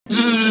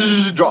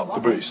Drop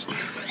the bass.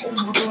 Oh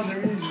my God,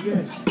 there is,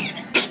 yes.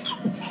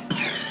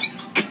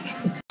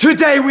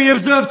 Today we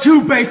observe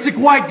two basic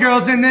white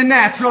girls in their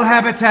natural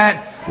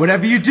habitat.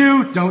 Whatever you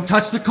do, don't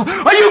touch the car.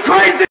 Are you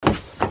crazy?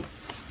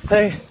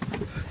 Hey,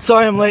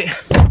 sorry I'm late.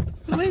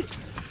 Wait,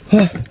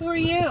 who are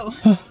you?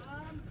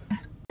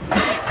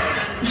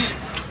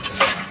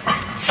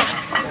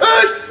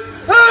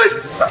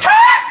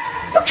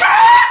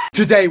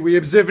 Today we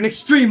observe an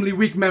extremely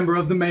weak member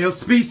of the male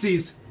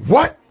species.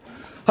 What?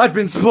 I've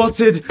been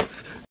spotted.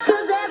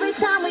 I'm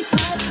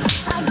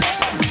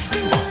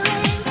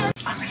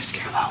gonna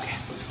scare Logan.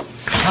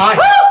 Hi.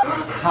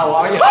 How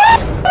are you?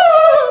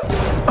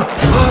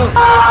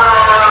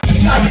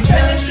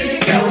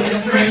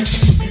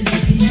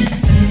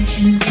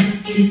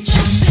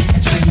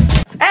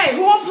 Hey,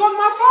 who unplugged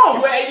my phone?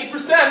 You at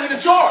 80%, I need a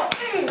charge.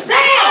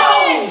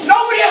 Damn!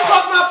 Nobody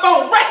unplugged my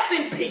phone. Rest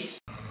in peace.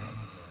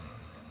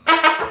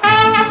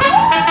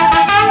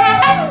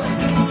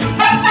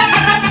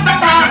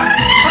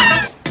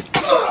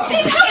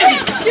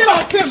 Get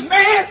off him,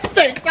 man!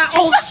 Thanks,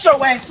 shut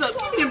your ass up.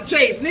 Give me them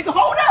J's, nigga.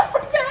 Hold up.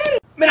 Damn.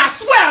 Man, I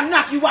swear I'll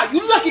knock you out.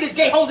 You lucky this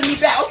gay holding me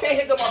back. Okay,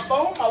 here go my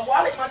phone, my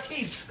wallet, my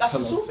keys. Got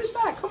some soup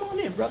inside. Come on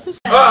in, brothers.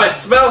 Oh, it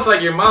smells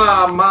like your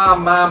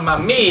mamma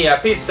mia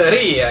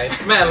pizzeria. It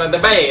smells like the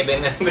baby.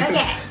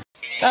 Okay.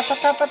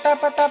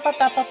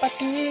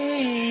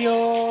 Tapatio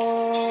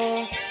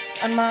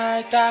on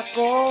my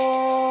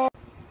taco.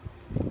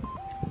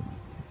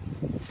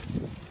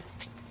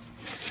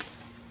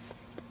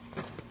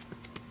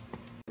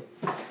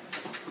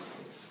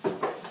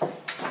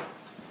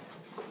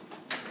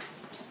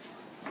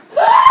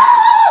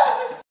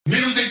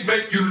 Music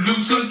make you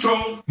lose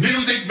control.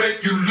 Music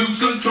make you lose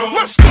control. We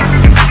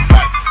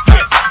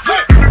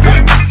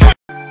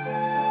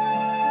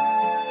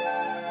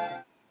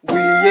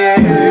yeah,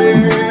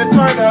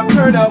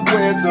 turn up,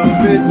 where's the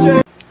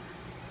bitch?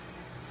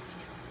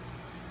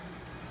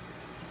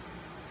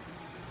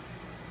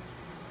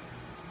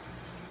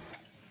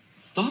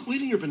 Stop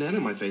leaving your banana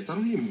in my face. I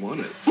don't even want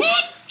it.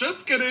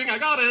 Just kidding. I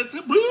got it.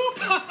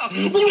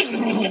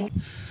 Bloop.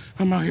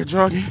 I'm out here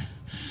jogging.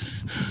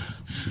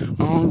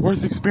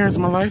 Worst experience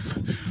of my life.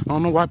 I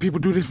don't know why people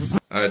do this for fun.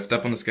 Alright,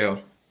 step on the scale.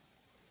 Weight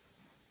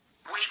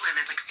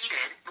limit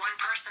exceeded. One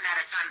person at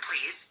a time,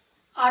 please.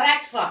 Oh,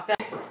 that's fucked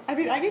up. I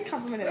mean, I get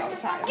complimented all the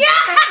time. Yeah!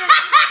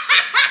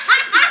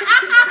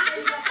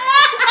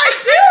 I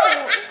do!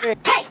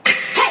 Hey! Hey!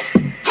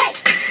 Hey! Hey! Hey!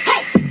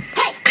 Hey!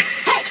 Hey!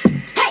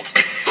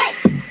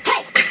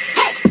 Hey!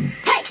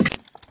 Hey!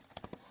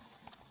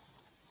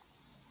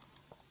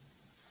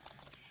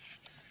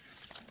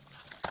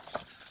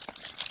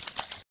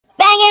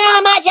 Banging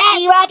on my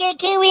Jackie Rocket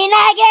Kiwi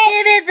Nugget!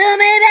 Give it to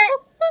me, baby!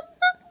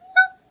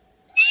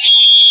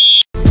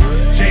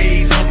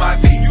 J's on my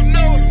feet. You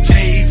know it.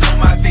 J's on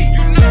my feet.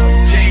 You know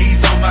it.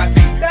 J's on my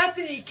feet.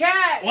 Bethany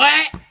Cat!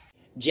 What?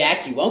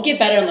 Jack, you won't get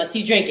better unless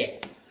you drink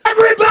it.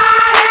 Everybody!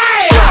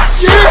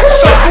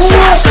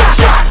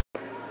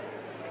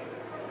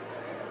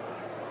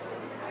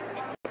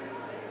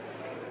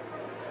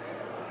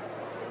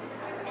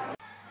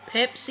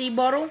 Pepsi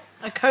bottle,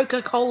 a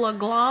Coca-Cola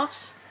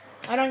glass.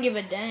 I don't give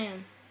a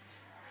damn.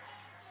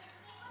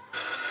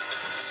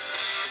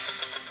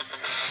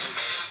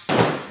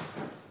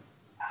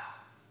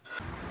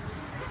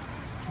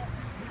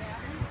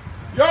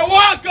 You're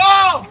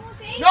welcome!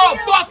 No,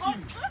 fuck you!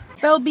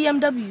 Spell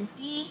BMW.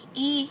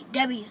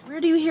 B-E-W. Where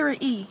do you hear an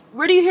E?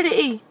 Where do you hear the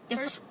E? The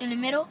first in the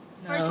middle.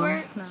 First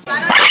word. No.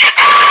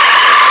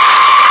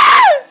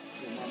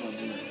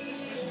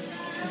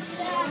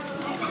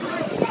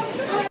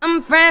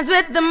 I'm friends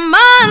with the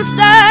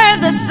monster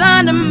that's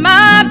under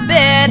my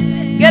bed.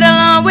 Get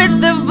along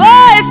with the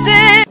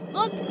voices.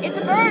 Look, it's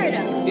a bird.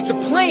 It's a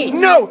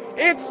plane. No,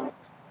 it's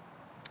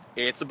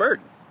a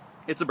bird.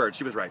 It's a bird.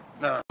 She was right.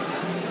 No!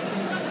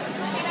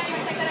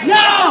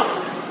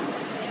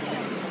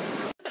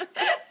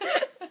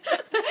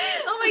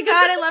 Oh my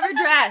God, I love her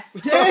dress.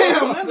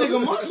 Damn, that nigga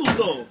muscles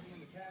though.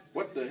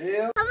 What the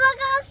hell? I'm gonna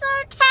go so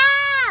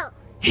cow.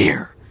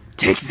 Here,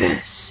 take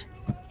this.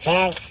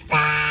 Fix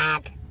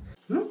that.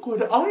 Look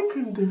what I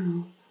can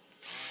do.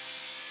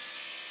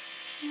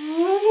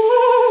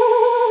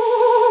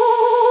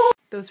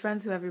 Those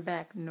friends who have your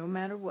back, no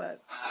matter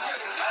what.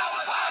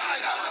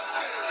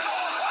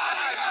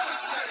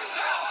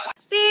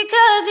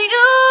 Because of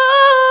you,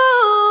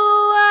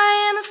 I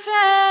am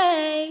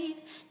afraid.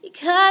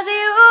 Because of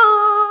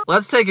you.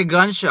 Let's take a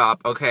gun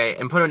shop, okay,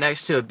 and put it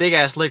next to a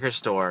big-ass liquor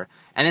store,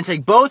 and then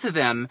take both of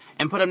them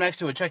and put them next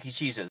to a Chuck E.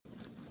 Cheese's.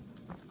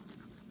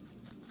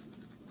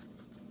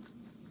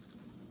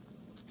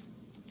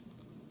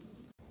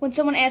 When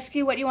someone asks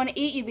you what you want to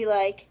eat, you'd be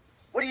like,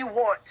 What do you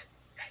want?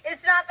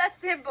 It's not that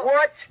simple.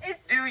 What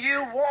do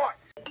you want?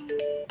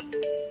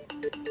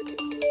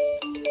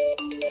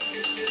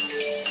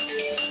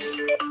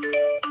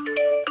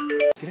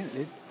 Get in,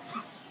 dude.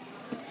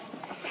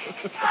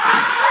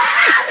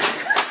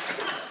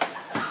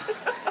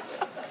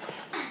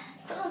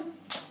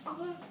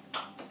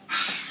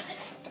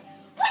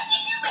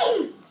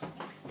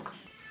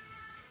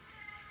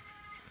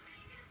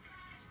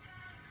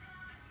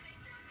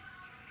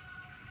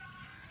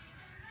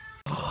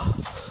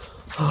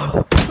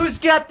 Who's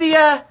got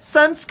the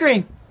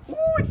sunscreen? Ooh,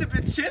 it's a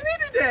bit chilly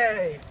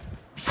today.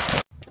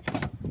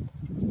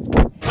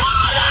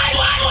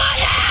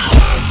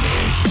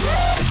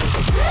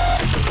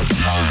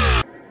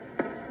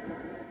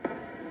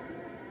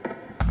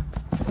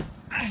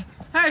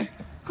 Hey, can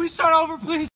we start over, please?